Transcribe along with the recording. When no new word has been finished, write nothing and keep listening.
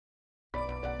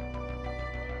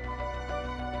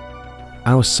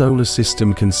Our solar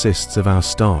system consists of our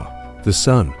star, the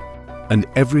Sun, and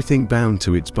everything bound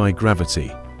to it by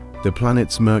gravity: the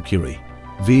planets Mercury,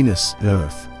 Venus,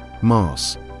 Earth,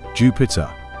 Mars, Jupiter,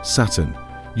 Saturn,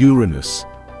 Uranus,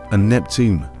 and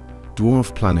Neptune,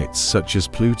 dwarf planets such as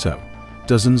Pluto,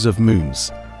 dozens of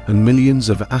moons, and millions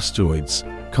of asteroids,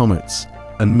 comets,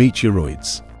 and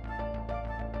meteoroids.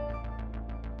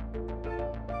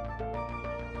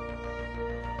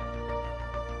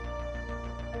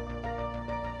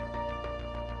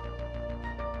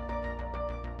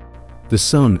 The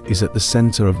Sun is at the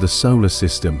center of the solar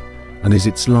system and is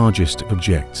its largest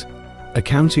object,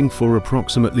 accounting for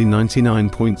approximately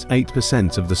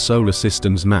 99.8% of the solar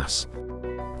system's mass.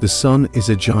 The Sun is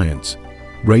a giant,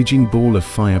 raging ball of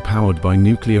fire powered by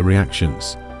nuclear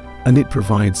reactions, and it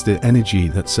provides the energy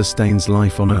that sustains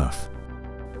life on Earth.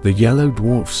 The yellow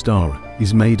dwarf star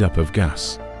is made up of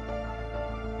gas.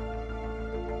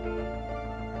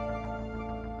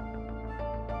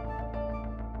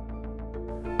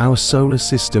 Our solar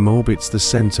system orbits the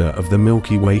center of the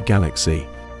Milky Way galaxy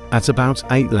at about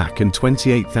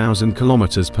 8,28,000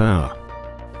 kilometers per hour.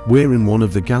 We're in one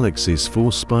of the galaxy's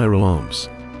 4 spiral arms.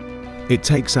 It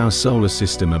takes our solar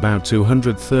system about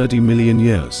 230 million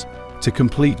years to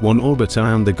complete one orbit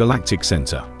around the galactic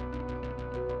center.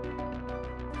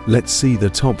 Let's see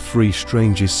the top 3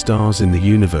 strangest stars in the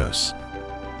universe.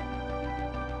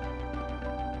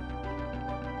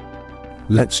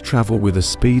 Let's travel with the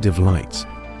speed of light.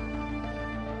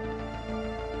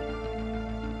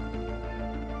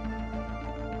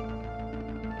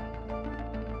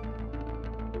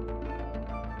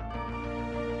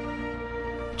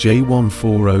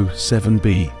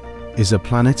 J1407b is a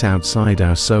planet outside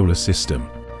our solar system,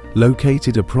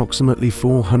 located approximately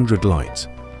 400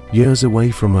 light-years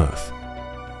away from Earth.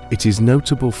 It is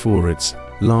notable for its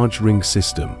large ring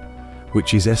system,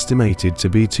 which is estimated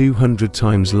to be 200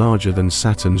 times larger than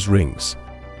Saturn's rings.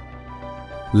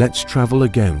 Let's travel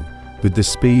again with the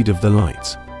speed of the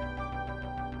light.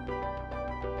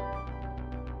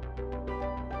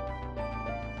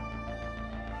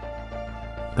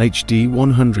 HD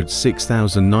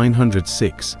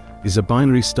 106906 is a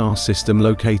binary star system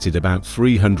located about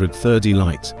 330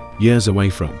 light-years away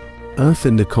from Earth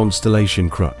in the constellation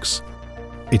Crux.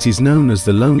 It is known as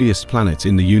the loneliest planet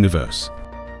in the universe.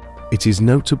 It is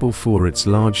notable for its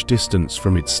large distance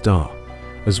from its star,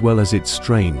 as well as its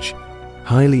strange,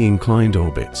 highly inclined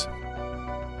orbit.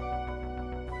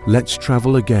 Let's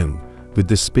travel again with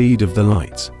the speed of the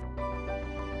light.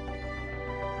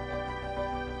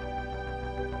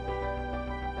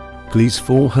 Gliese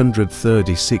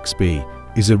 436b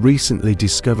is a recently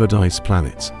discovered ice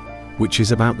planet, which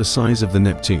is about the size of the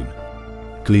Neptune.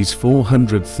 Gliese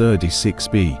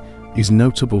 436b is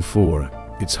notable for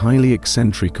its highly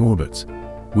eccentric orbit,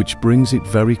 which brings it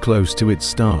very close to its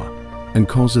star and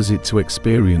causes it to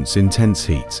experience intense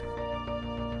heat.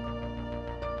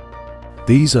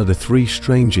 These are the 3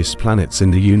 strangest planets in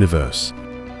the universe.